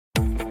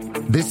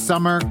This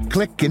summer,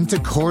 click into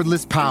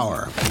cordless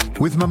power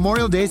with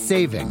Memorial Day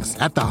savings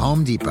at the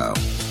Home Depot.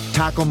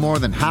 Tackle more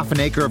than half an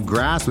acre of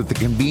grass with the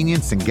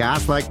convenience and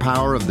gas-like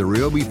power of the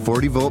Ryobi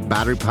 40-volt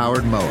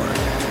battery-powered mower.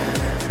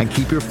 And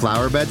keep your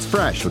flower beds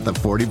fresh with the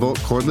 40-volt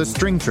cordless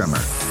string trimmer.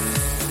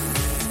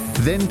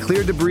 Then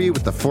clear debris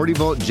with the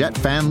 40-volt jet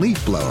fan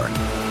leaf blower.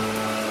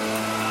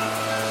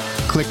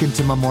 Click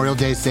into Memorial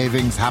Day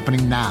savings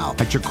happening now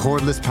at your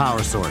cordless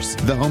power source,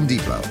 the Home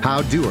Depot.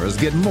 How doers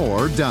get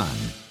more done.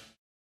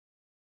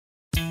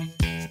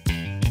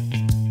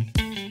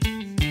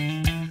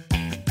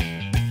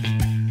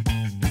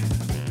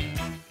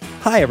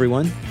 Hi,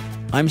 everyone.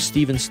 I'm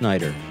Steven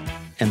Snyder,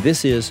 and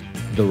this is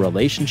The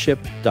Relationship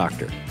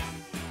Doctor.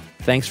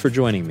 Thanks for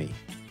joining me.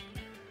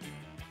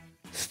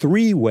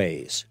 3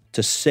 ways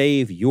to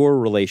save your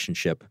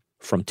relationship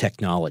from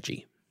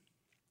technology.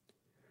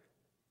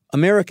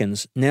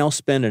 Americans now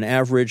spend an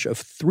average of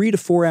 3 to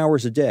 4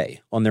 hours a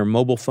day on their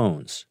mobile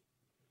phones.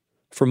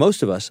 For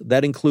most of us,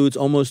 that includes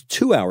almost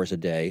 2 hours a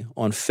day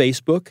on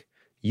Facebook,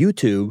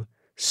 YouTube,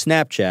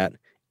 Snapchat,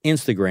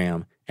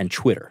 Instagram, and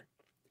Twitter.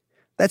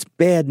 That's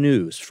bad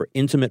news for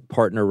intimate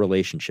partner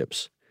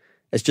relationships,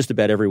 as just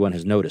about everyone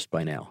has noticed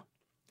by now.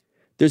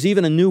 There's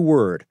even a new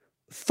word,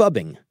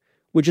 phubbing,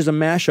 which is a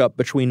mashup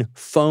between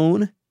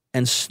phone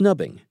and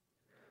snubbing.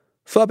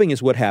 Phubbing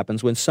is what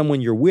happens when someone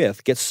you're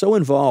with gets so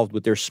involved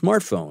with their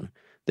smartphone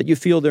that you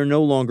feel they're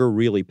no longer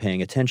really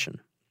paying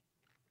attention.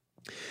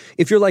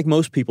 If you're like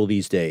most people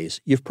these days,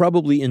 you've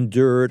probably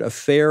endured a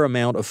fair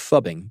amount of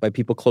phubbing by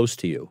people close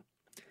to you.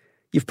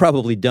 You've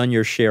probably done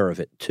your share of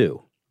it,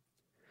 too.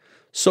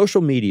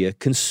 Social media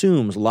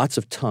consumes lots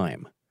of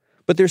time,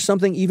 but there's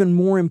something even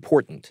more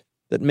important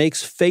that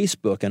makes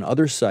Facebook and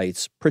other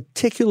sites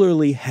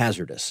particularly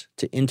hazardous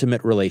to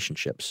intimate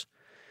relationships.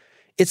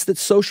 It's that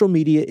social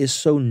media is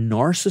so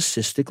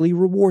narcissistically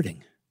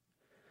rewarding.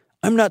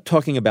 I'm not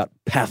talking about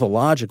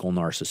pathological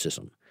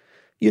narcissism.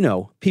 You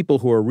know, people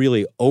who are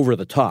really over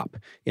the top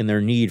in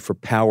their need for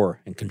power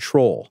and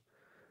control.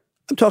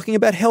 I'm talking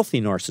about healthy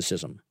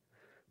narcissism,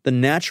 the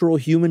natural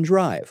human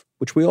drive,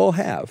 which we all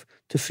have,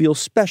 to feel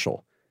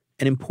special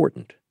and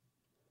important.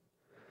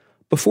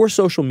 Before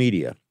social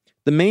media,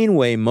 the main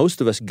way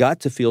most of us got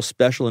to feel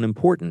special and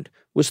important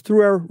was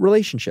through our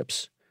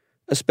relationships,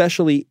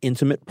 especially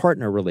intimate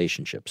partner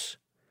relationships.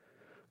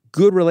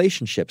 Good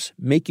relationships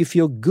make you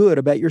feel good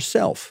about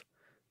yourself.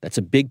 That's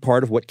a big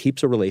part of what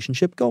keeps a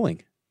relationship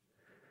going.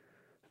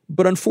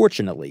 But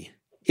unfortunately,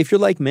 if you're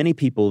like many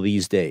people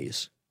these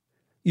days,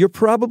 you're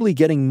probably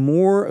getting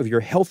more of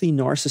your healthy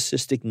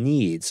narcissistic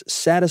needs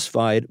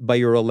satisfied by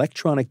your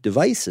electronic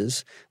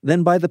devices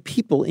than by the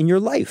people in your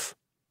life.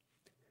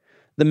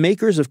 The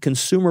makers of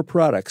consumer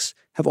products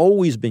have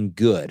always been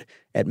good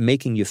at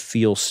making you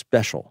feel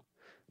special,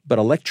 but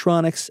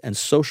electronics and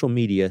social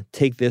media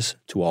take this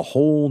to a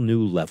whole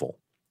new level.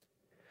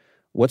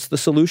 What's the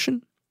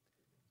solution?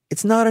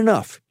 It's not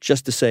enough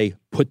just to say,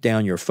 put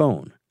down your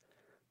phone.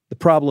 The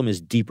problem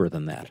is deeper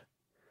than that.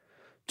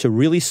 To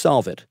really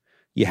solve it,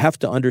 you have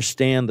to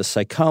understand the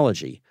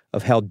psychology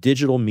of how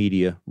digital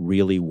media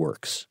really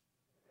works.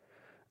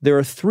 There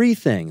are 3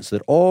 things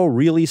that all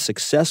really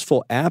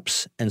successful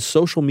apps and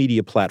social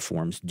media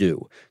platforms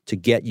do to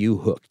get you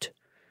hooked.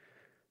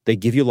 They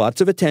give you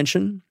lots of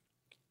attention,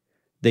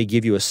 they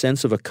give you a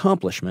sense of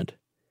accomplishment,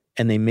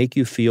 and they make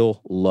you feel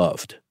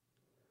loved.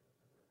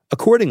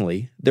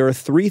 Accordingly, there are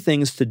 3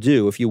 things to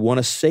do if you want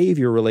to save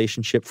your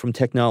relationship from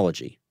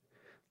technology.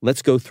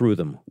 Let's go through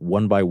them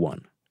one by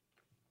one.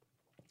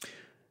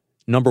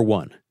 Number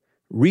 1,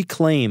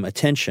 reclaim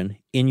attention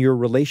in your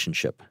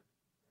relationship.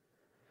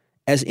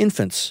 As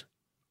infants,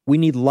 we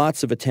need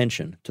lots of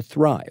attention to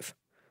thrive.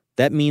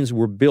 That means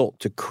we're built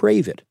to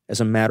crave it as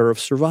a matter of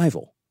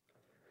survival.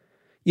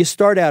 You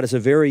start out as a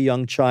very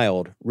young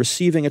child,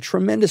 receiving a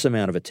tremendous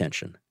amount of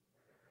attention.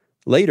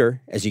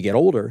 Later, as you get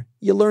older,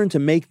 you learn to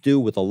make do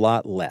with a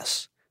lot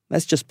less.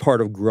 That's just part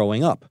of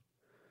growing up.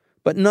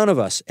 But none of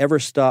us ever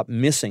stop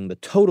missing the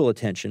total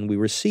attention we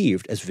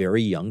received as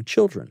very young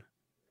children.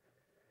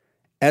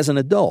 As an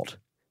adult,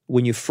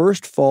 when you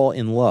first fall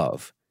in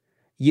love,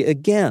 you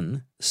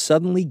again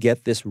suddenly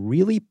get this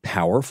really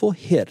powerful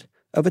hit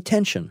of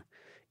attention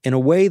in a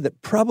way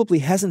that probably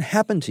hasn't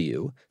happened to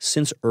you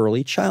since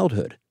early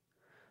childhood.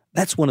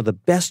 That's one of the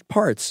best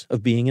parts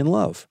of being in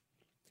love.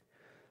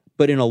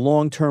 But in a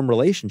long-term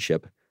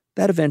relationship,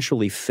 that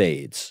eventually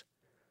fades.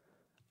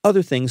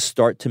 Other things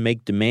start to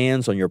make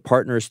demands on your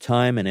partner's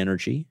time and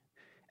energy,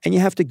 and you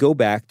have to go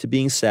back to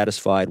being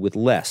satisfied with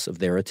less of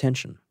their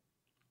attention.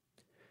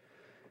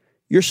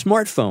 Your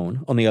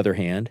smartphone, on the other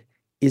hand,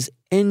 is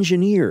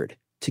engineered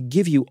to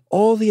give you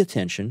all the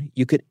attention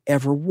you could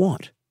ever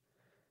want.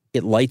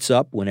 It lights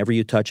up whenever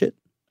you touch it,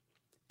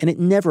 and it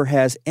never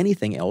has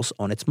anything else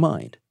on its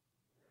mind.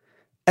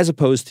 As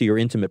opposed to your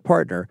intimate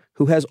partner,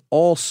 who has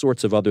all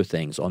sorts of other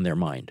things on their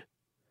mind.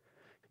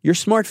 Your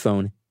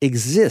smartphone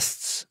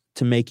exists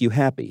to make you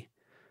happy.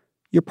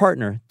 Your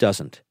partner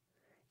doesn't.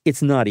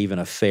 It's not even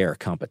a fair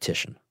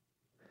competition.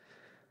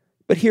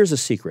 But here's a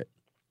secret.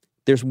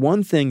 There's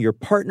one thing your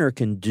partner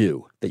can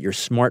do that your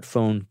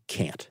smartphone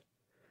can't.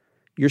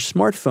 Your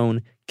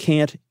smartphone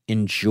can't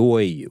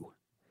enjoy you.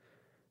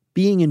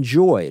 Being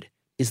enjoyed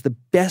is the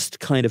best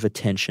kind of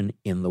attention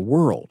in the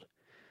world.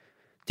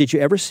 Did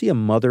you ever see a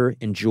mother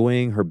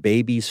enjoying her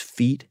baby's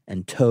feet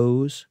and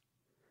toes?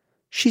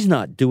 She's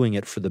not doing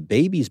it for the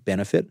baby's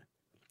benefit.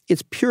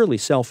 It's purely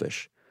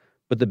selfish,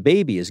 but the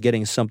baby is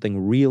getting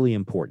something really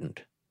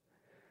important.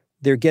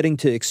 They're getting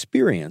to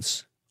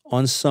experience,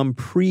 on some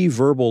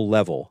pre-verbal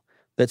level,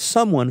 that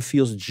someone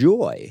feels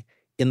joy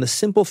in the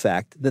simple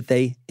fact that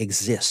they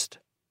exist.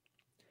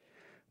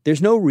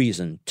 There's no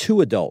reason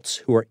two adults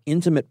who are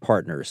intimate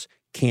partners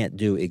can't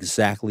do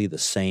exactly the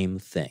same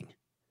thing.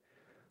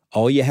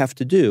 All you have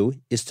to do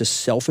is to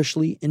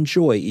selfishly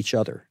enjoy each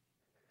other.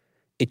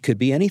 It could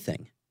be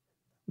anything.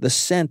 The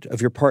scent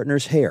of your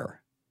partner's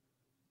hair,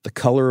 the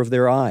color of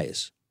their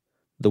eyes,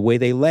 the way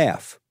they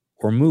laugh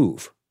or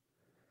move.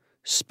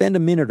 Spend a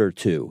minute or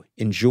two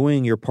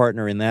enjoying your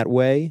partner in that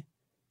way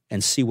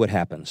and see what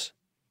happens.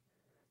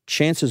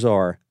 Chances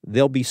are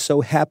they'll be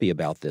so happy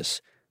about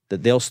this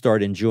that they'll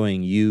start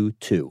enjoying you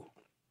too.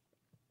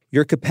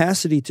 Your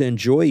capacity to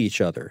enjoy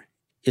each other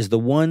is the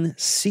one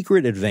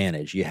secret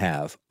advantage you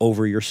have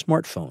over your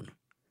smartphone.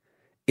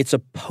 It's a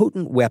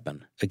potent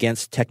weapon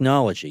against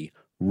technology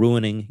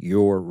ruining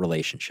your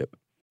relationship.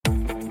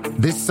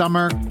 This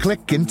summer,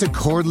 click into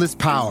cordless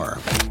power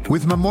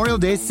with Memorial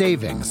Day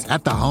savings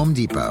at the Home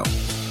Depot.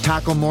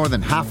 Tackle more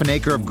than half an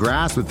acre of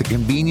grass with the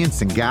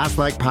convenience and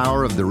gas-like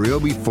power of the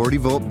Ryobi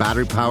 40-volt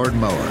battery-powered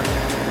mower.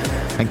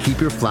 And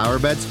keep your flower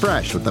beds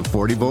fresh with the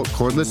 40-volt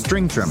cordless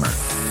string trimmer.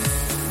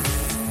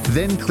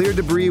 Then clear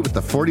debris with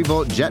the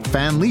 40-volt jet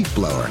fan leaf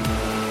blower.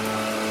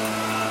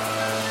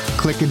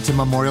 Click into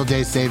Memorial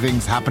Day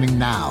savings happening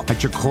now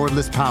at your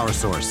cordless power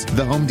source,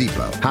 the Home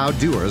Depot. How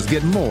doers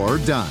get more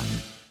done.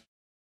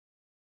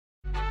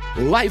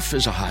 Life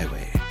is a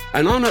highway,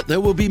 and on it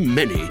there will be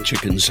many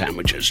chicken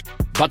sandwiches.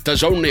 But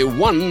there's only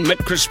one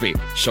McCrispy.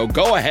 So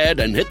go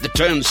ahead and hit the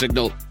turn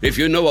signal if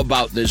you know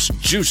about this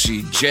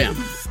juicy gem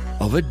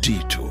of a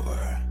detour.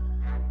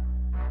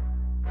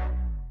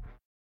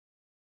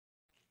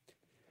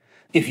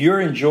 If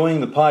you're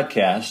enjoying the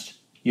podcast,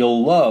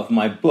 you'll love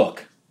my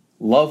book,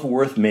 Love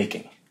Worth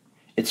Making.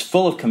 It's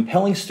full of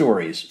compelling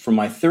stories from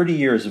my 30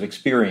 years of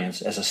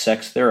experience as a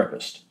sex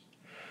therapist.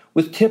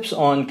 With tips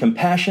on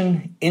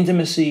compassion,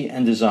 intimacy,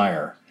 and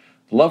desire,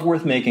 Love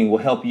Worth Making will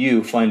help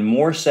you find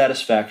more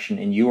satisfaction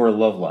in your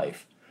love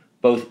life,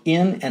 both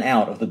in and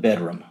out of the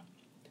bedroom.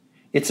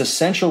 It's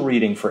essential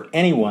reading for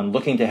anyone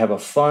looking to have a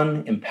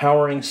fun,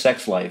 empowering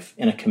sex life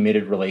in a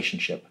committed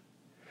relationship.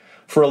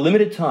 For a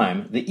limited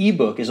time, the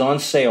ebook is on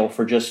sale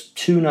for just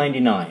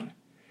 $2.99.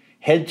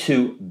 Head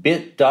to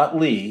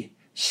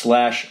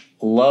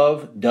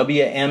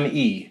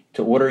bit.ly/lovewme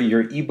to order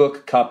your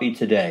ebook copy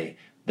today.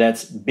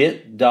 That's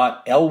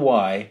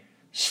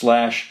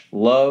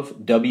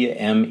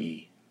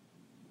bit.ly/lovewme.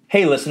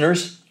 Hey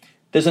listeners,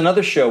 there's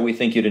another show we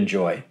think you'd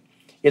enjoy.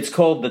 It's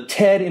called The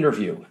TED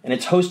Interview, and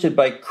it's hosted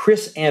by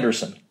Chris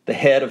Anderson, the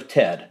head of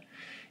TED.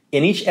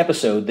 In each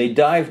episode, they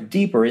dive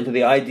deeper into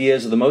the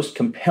ideas of the most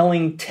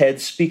compelling TED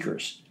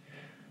speakers.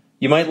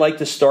 You might like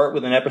to start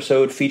with an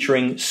episode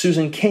featuring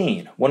Susan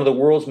Cain, one of the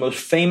world's most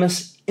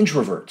famous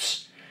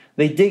introverts.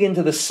 They dig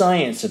into the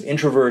science of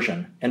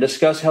introversion and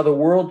discuss how the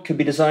world could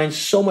be designed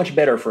so much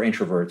better for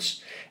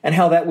introverts and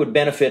how that would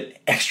benefit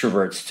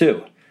extroverts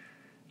too.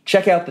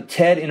 Check out the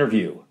TED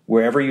Interview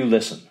wherever you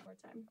listen.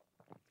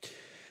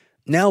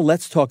 Now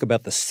let's talk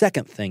about the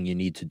second thing you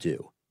need to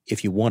do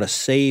if you want to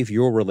save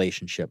your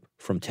relationship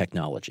from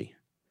technology.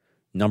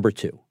 Number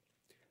 2,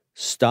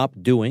 stop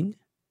doing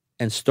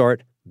and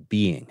start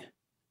being.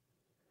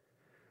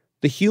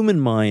 The human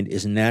mind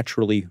is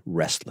naturally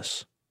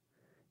restless.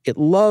 It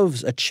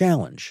loves a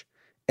challenge,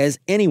 as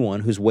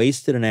anyone who's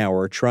wasted an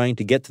hour trying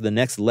to get to the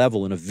next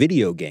level in a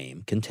video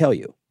game can tell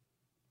you.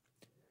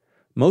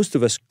 Most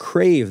of us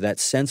crave that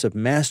sense of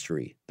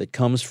mastery that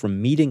comes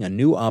from meeting a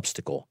new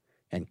obstacle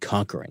and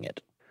conquering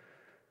it.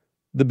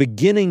 The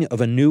beginning of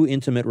a new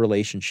intimate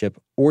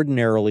relationship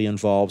ordinarily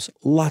involves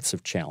lots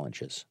of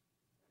challenges.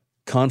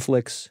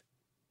 Conflicts,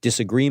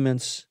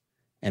 disagreements,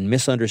 and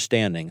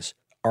misunderstandings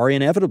are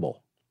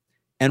inevitable,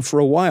 and for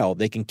a while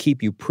they can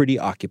keep you pretty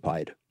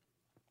occupied.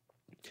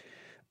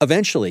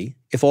 Eventually,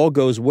 if all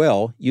goes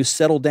well, you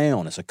settle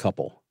down as a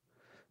couple,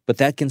 but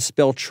that can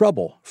spell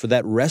trouble for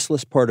that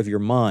restless part of your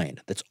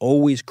mind that's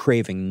always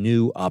craving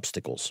new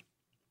obstacles.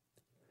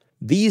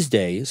 These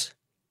days,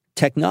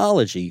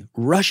 technology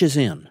rushes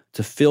in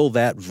to fill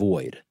that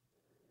void.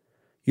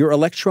 Your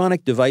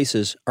electronic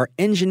devices are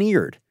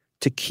engineered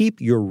to keep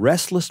your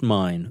restless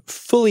mind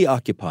fully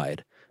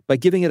occupied by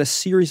giving it a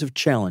series of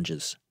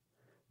challenges.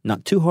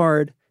 Not too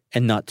hard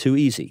and not too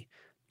easy,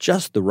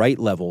 just the right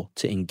level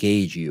to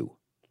engage you.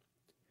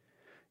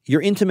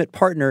 Your intimate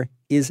partner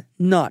is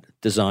not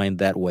designed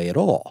that way at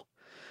all,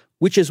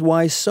 which is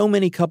why so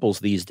many couples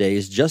these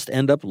days just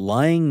end up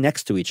lying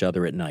next to each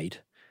other at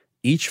night,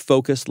 each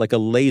focused like a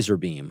laser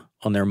beam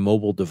on their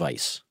mobile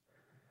device.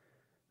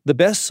 The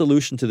best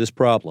solution to this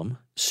problem,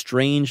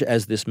 strange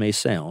as this may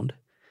sound,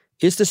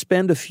 is to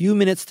spend a few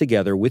minutes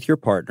together with your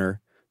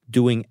partner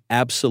doing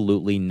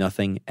absolutely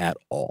nothing at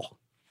all.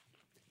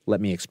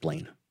 Let me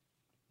explain.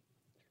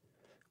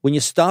 When you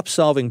stop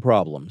solving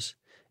problems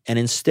and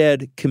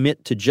instead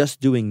commit to just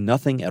doing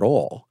nothing at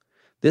all,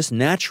 this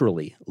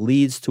naturally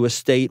leads to a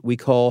state we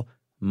call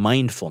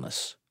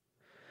mindfulness,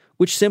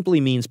 which simply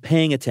means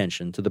paying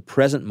attention to the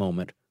present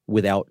moment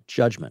without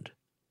judgment.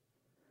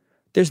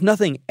 There's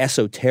nothing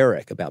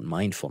esoteric about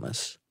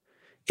mindfulness.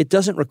 It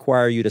doesn't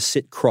require you to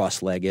sit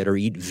cross-legged or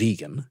eat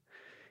vegan.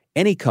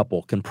 Any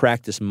couple can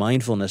practice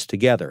mindfulness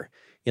together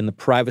in the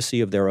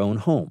privacy of their own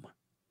home.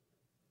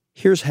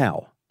 Here's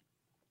how.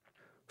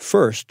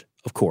 First,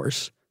 of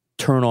course,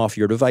 turn off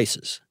your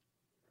devices.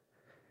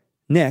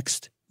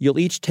 Next, you'll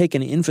each take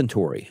an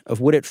inventory of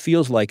what it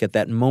feels like at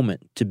that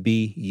moment to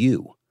be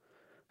you.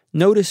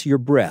 Notice your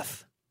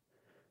breath,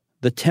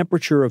 the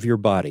temperature of your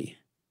body,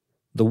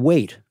 the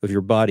weight of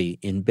your body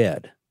in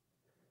bed.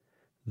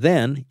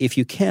 Then, if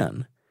you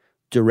can,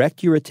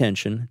 direct your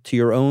attention to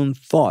your own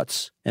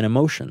thoughts and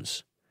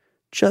emotions.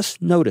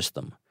 Just notice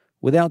them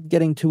without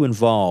getting too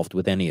involved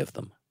with any of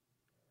them.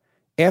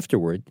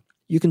 Afterward,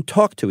 you can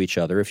talk to each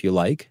other if you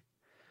like,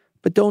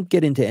 but don't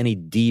get into any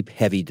deep,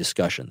 heavy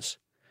discussions.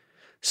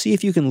 See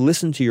if you can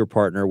listen to your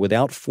partner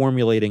without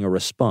formulating a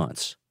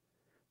response.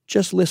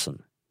 Just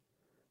listen.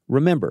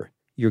 Remember,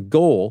 your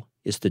goal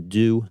is to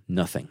do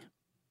nothing.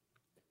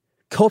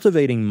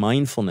 Cultivating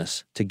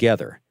mindfulness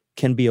together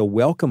can be a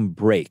welcome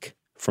break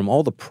from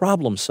all the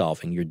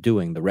problem-solving you're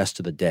doing the rest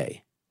of the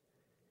day.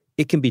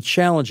 It can be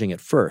challenging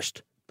at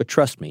first, but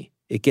trust me,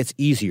 it gets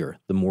easier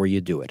the more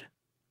you do it.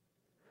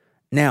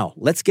 Now,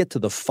 let's get to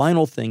the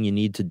final thing you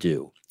need to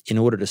do in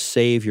order to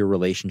save your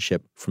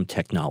relationship from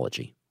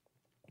technology.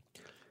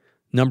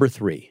 Number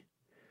 3,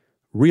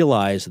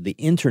 realize the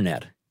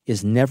internet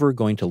is never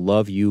going to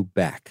love you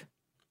back.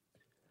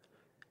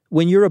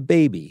 When you're a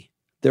baby,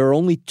 there are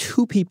only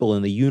 2 people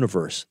in the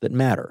universe that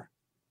matter,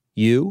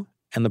 you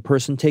and the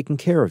person taking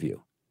care of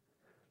you.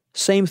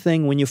 Same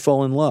thing when you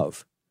fall in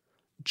love.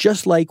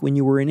 Just like when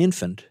you were an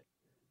infant,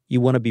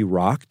 you want to be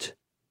rocked,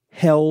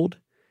 held,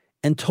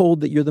 and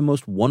told that you're the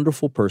most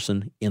wonderful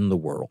person in the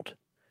world.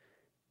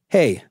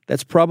 Hey,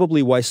 that's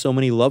probably why so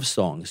many love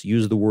songs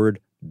use the word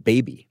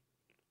baby.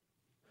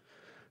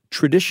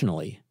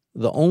 Traditionally,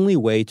 the only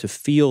way to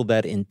feel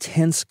that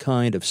intense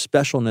kind of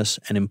specialness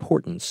and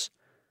importance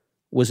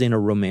was in a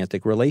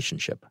romantic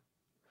relationship.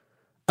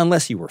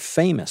 Unless you were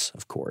famous,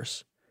 of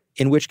course,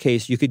 in which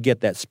case you could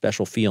get that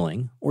special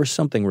feeling, or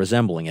something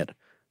resembling it,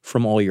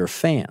 from all your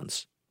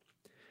fans.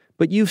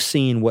 But you've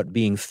seen what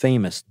being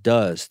famous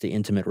does to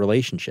intimate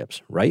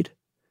relationships, right?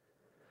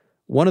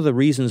 One of the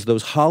reasons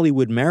those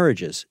Hollywood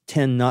marriages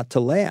tend not to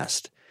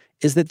last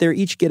is that they're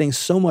each getting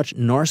so much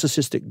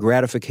narcissistic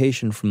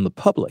gratification from the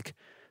public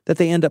that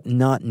they end up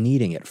not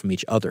needing it from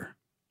each other.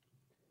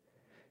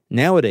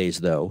 Nowadays,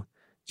 though,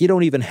 you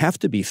don't even have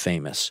to be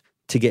famous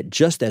to get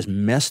just as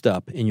messed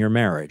up in your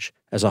marriage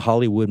as a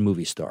Hollywood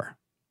movie star.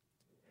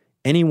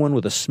 Anyone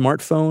with a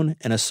smartphone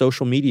and a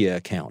social media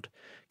account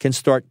can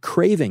start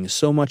craving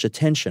so much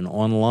attention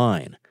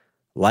online,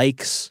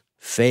 likes,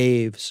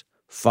 faves,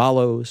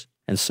 follows,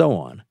 and so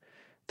on,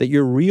 that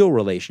your real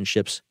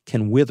relationships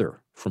can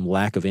wither from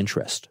lack of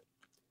interest.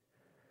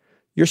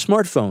 Your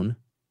smartphone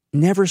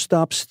never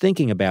stops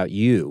thinking about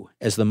you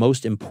as the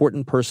most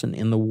important person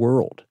in the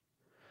world.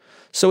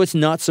 So it's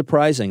not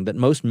surprising that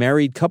most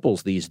married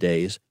couples these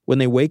days, when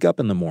they wake up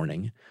in the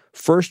morning,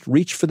 first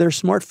reach for their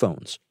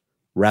smartphones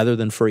rather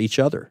than for each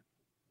other.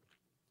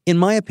 In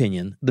my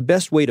opinion, the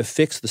best way to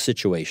fix the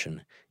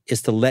situation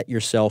is to let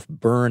yourself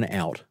burn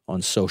out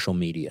on social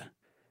media.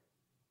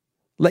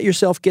 Let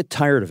yourself get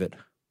tired of it,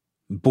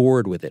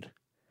 bored with it.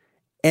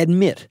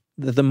 Admit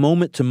that the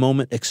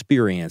moment-to-moment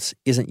experience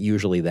isn't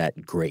usually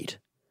that great.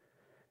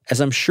 As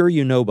I'm sure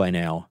you know by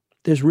now,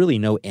 there's really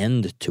no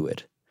end to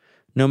it.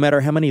 No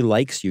matter how many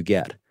likes you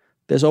get,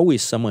 there's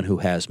always someone who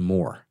has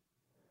more.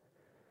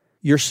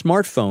 Your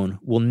smartphone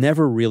will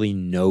never really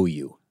know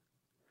you.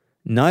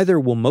 Neither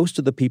will most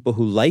of the people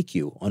who like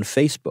you on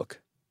Facebook.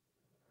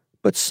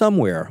 But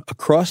somewhere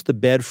across the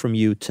bed from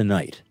you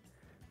tonight,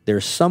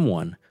 there's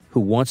someone who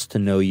wants to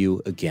know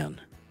you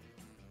again.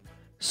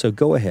 So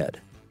go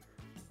ahead.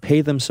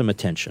 Pay them some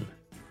attention.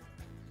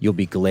 You'll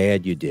be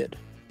glad you did.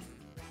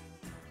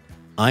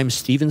 I'm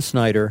Stephen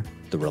Snyder,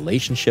 the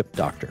Relationship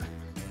Doctor.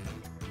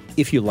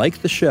 If you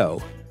like the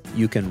show,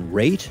 you can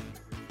rate,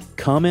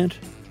 comment,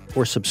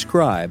 or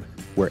subscribe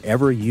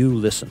wherever you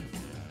listen.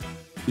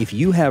 If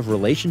you have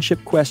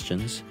relationship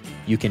questions,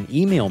 you can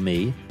email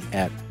me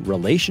at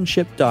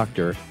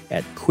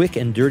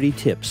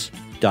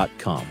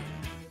relationshipdoctor@quickanddirtytips.com.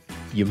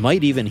 You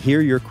might even hear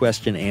your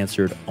question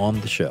answered on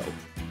the show.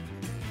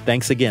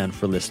 Thanks again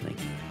for listening.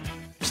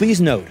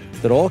 Please note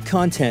that all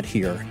content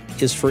here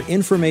is for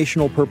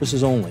informational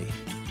purposes only.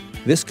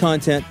 This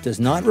content does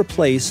not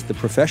replace the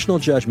professional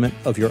judgment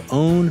of your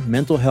own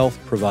mental health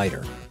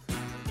provider.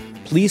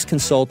 Please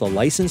consult a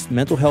licensed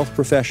mental health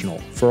professional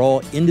for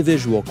all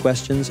individual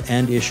questions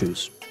and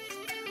issues.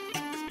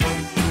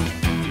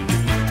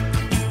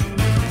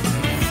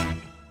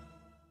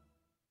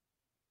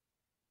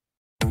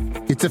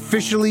 It's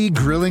officially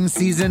grilling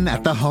season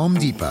at the Home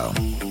Depot.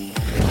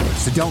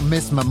 So don't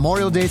miss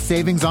Memorial Day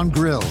savings on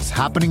grills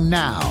happening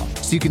now,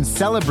 so you can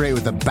celebrate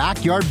with a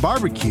backyard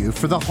barbecue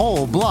for the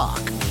whole block.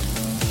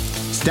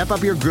 Step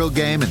up your grill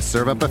game and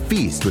serve up a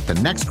feast with the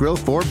Nextgrill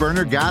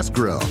 4-burner gas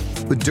grill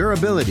with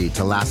durability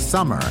to last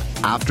summer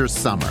after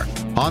summer.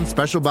 On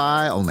special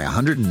buy, only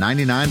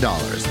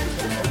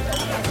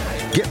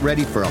 $199. Get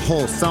ready for a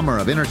whole summer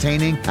of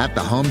entertaining at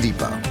the Home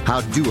Depot. How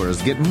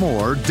doers get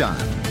more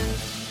done.